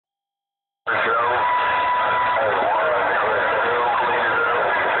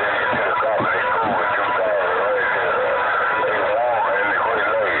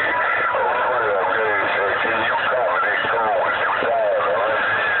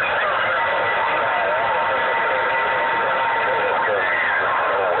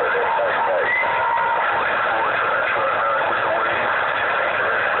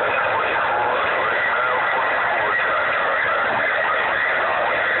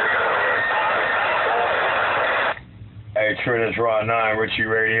Trinitron 9, Richie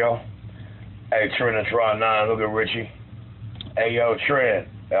Radio. Hey, Trinitron 9, look at Richie. Hey, yo, Trent,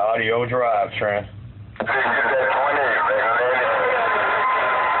 the audio drive, Trent.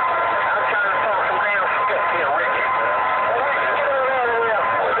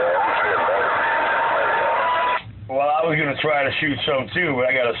 Well, I was going to try to shoot some too, but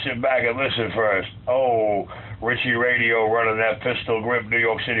I got to sit back and listen first. Oh, Richie Radio running that Pistol Grip New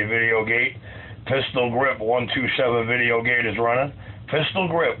York City Video Gate. Pistol Grip 127 Video Gate is running. Pistol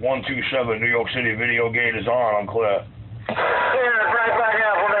Grip 127 New York City Video Gate is on. I'm clear. Yeah, right back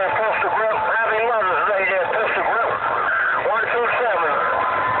out with that Pistol Grip. Happy Mother's Day there, Pistol Grip 127.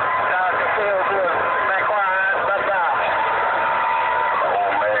 Dr. Feel Good. Back quiet. Bye-bye. Oh,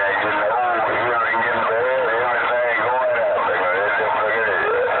 man, you know, you ain't getting there. Everything going out there. Let's just look at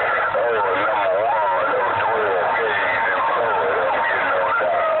it. Oh, number one, those 12 gauge in Florida. I'm getting no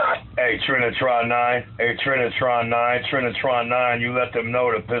doubt. Hey, Trinitron 9. Hey, Trinitron 9. Trinitron 9, you let them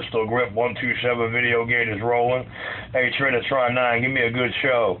know the Pistol Grip 127 Video Gate is rolling. Hey, Trinitron 9, give me a good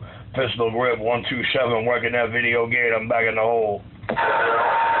show. Pistol Grip 127, working that video gate. I'm back in the hole.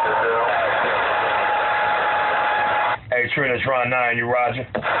 Hey, Trinitron 9, you roger?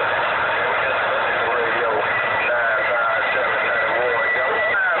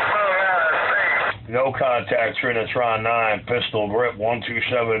 No contact, Trinitron 9, Pistol Grip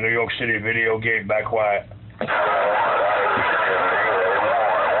 127, New York City Video Gate, back quiet.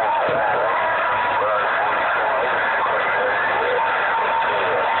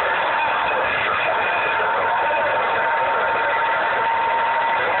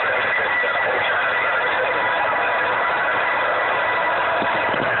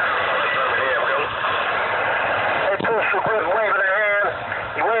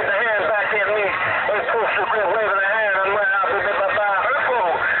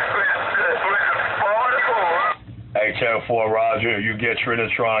 Hey, 10-4, Roger. You get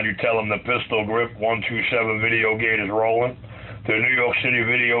Trinitron. You tell them the Pistol Grip 127 Video Gate is rolling. The New York City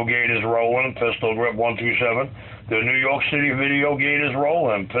Video Gate is rolling. Pistol Grip 127. The New York City Video Gate is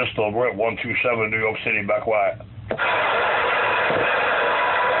rolling. Pistol Grip 127, New York City. Back quiet.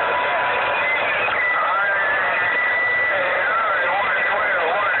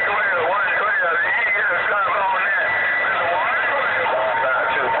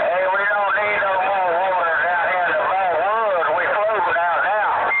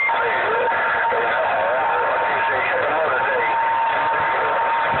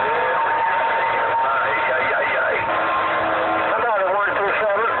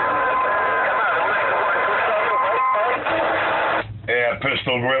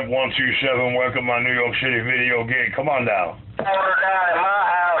 Pistol Grip 127, welcome my New York City Video Gate. Come on down. Water down in my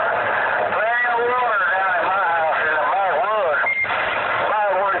house. Plenty of water down in my house in the backwood. My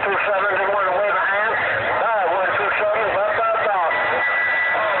 127, they want to wave a hand. My 127, bop.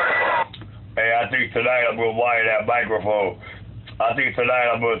 Hey, I think tonight I'm going to wire that microphone. I think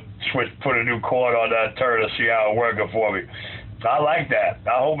tonight I'm going to put a new cord on that turn to see how it's working for me. I like that.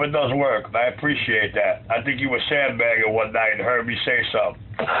 I hope it does work. I appreciate that. I think you were sandbagging one night and heard me say something.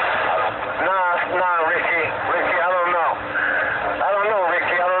 Nah, Ricky. Ricky, I don't know.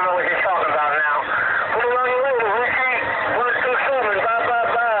 Ricky. I don't know what you're talking about now. Put it on you later, Ricky. 127,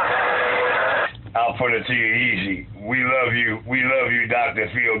 bye. I'll put it to you easy. We love you. We love you, Dr.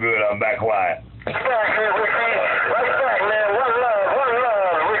 Feel Good. I'm back quiet. Respect here, Ricky. Respect, man. One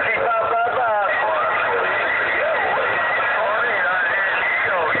love, Ricky. Bye.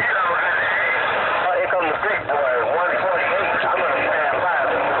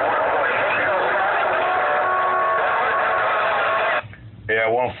 Yeah,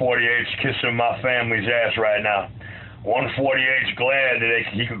 148's kissing my family's ass right now. 148's glad that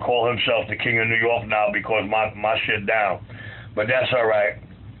he could call himself the king of New York now because my shit down. But that's all right.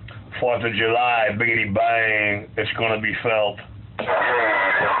 4th of July, biggity bang, it's going to be felt. Hey,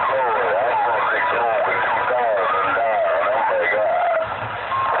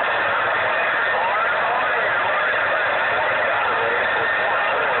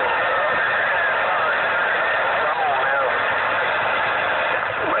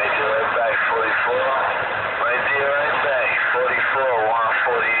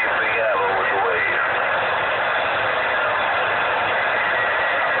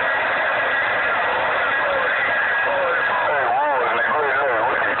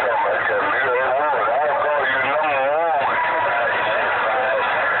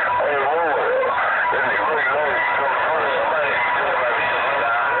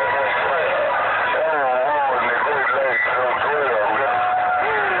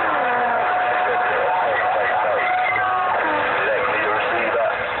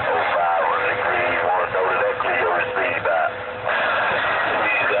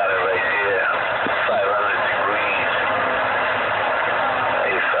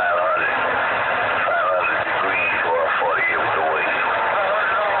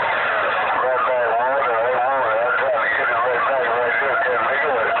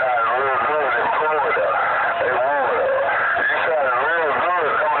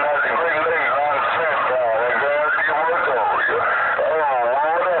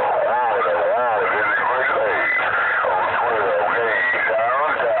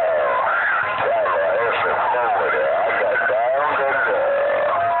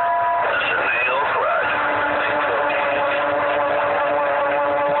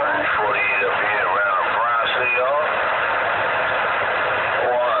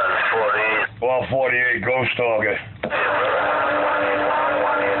 Ghost talking.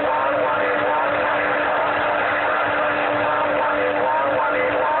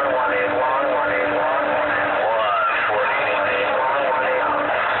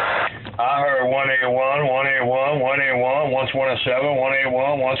 I heard 181, 181, 181, 127,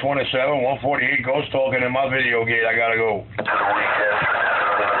 181, 127, 148 Ghost talking in my video gate. I gotta go.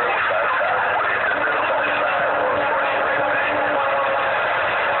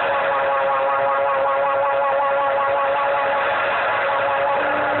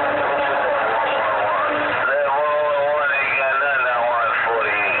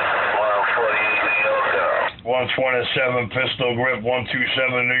 127 Pistol Grip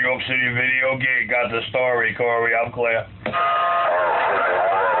 127 New York City video gate. Got the story, Corey. I'm clear.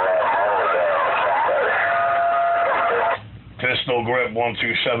 Pistol Grip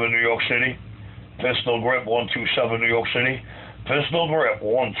 127 New York City. Pistol Grip 127 New York City. Pistol Grip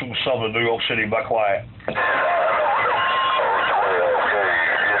 127 New York City. Be quiet.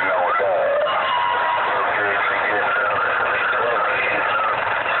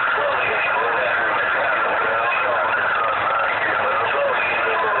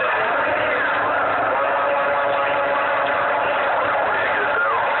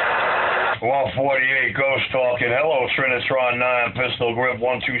 Ghost talking. Hello, Trinitron 9, Pistol Grip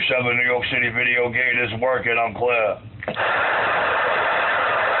 127 New York City video gate is working. I'm clear.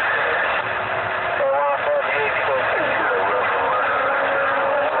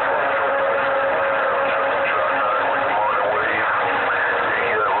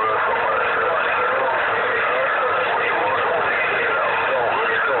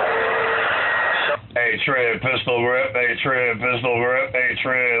 Trent, Pistol Grip, Trent, Pistol Grip,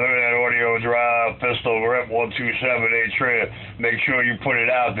 Trent, look at that audio drive, Pistol Grip 127, Trent. Make sure you put it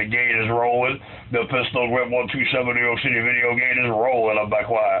out. The gate is rolling. The Pistol Grip 127 New York City video gate is rolling. I'm back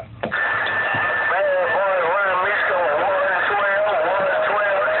quiet.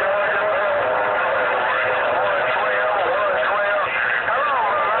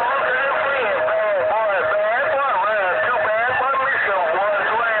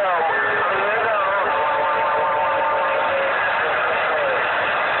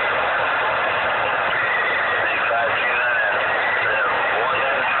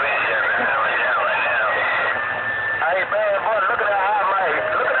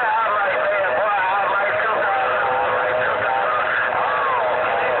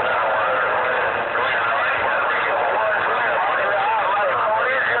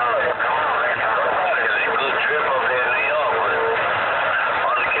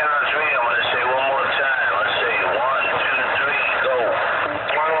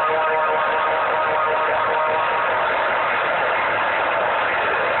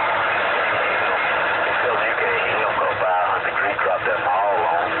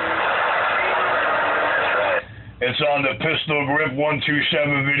 It's on the Pistol Grip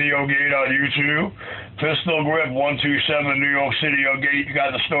 127 video gate on YouTube. Pistol Grip 127 New York City gate. You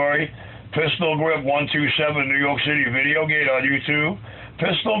got the story? Pistol Grip 127 New York City video gate on YouTube.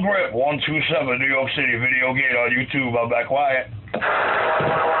 Pistol Grip 127 New York City video gate on YouTube. I'm back quiet.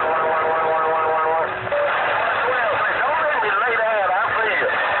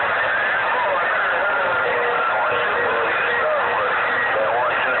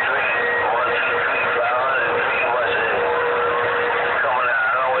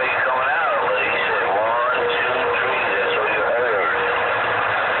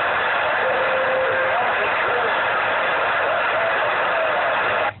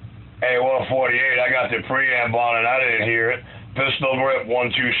 I got the preamp on it. I didn't hear it. Pistol Grip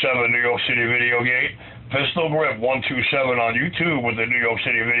 127 New York City video gate. Pistol Grip 127 on YouTube with the New York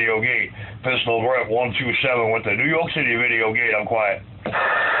City video gate. Pistol Grip 127 with the New York City video gate. I'm quiet.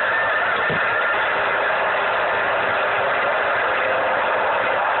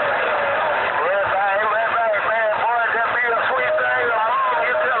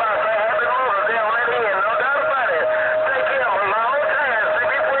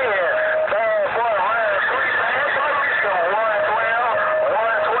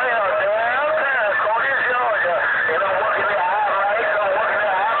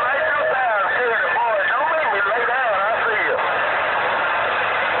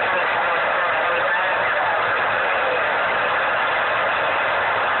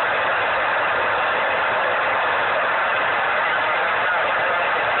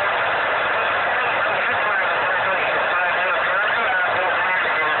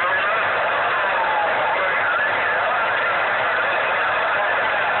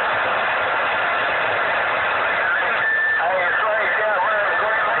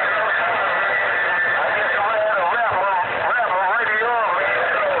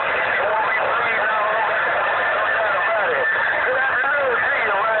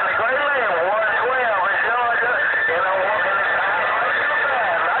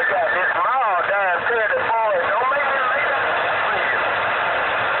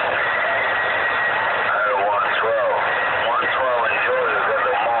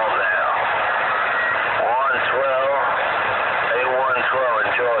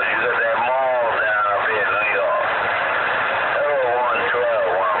 George, you got that mall down up here in New York. Oh,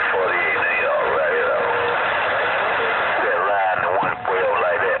 112, 148 New York, right here. That line to 112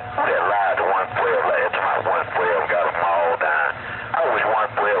 like that. That line to 112 like that. To my 112 got a mall down. I wish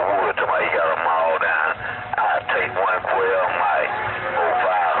 112 would to my he got a mall down. I'd take 112 my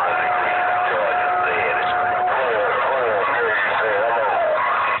 500 degrees in Georgia lead.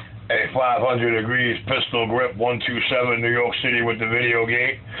 Hey, 500 degrees, Pistol Grip 127, New York City with the video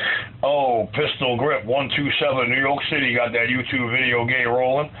gate. Oh, Pistol Grip 127, New York City got that YouTube video gate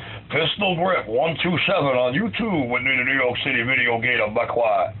rolling. Pistol Grip 127 on YouTube with the New York City video gate up by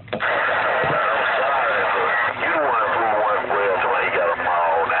quiet. You don't want to fool 112 till he got a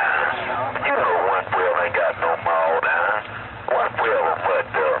mall down. You know 112 ain't got no mall down. 112 will put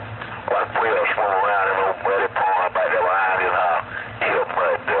 112 swim around in old muddy pond back there behind his house. He'll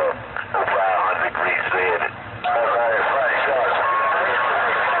put 500 degrees lead.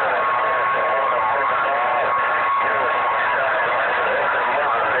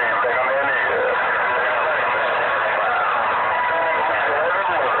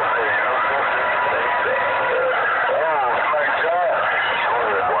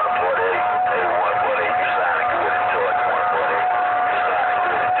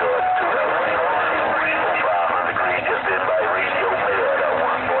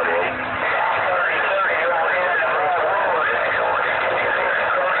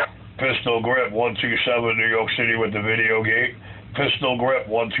 Pistol Grip 127, New York City with the video gate. Pistol Grip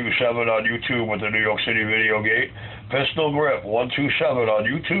 127 on YouTube with the New York City video gate. Pistol Grip 127 on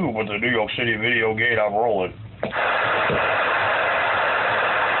YouTube with the New York City video gate. I'm rolling.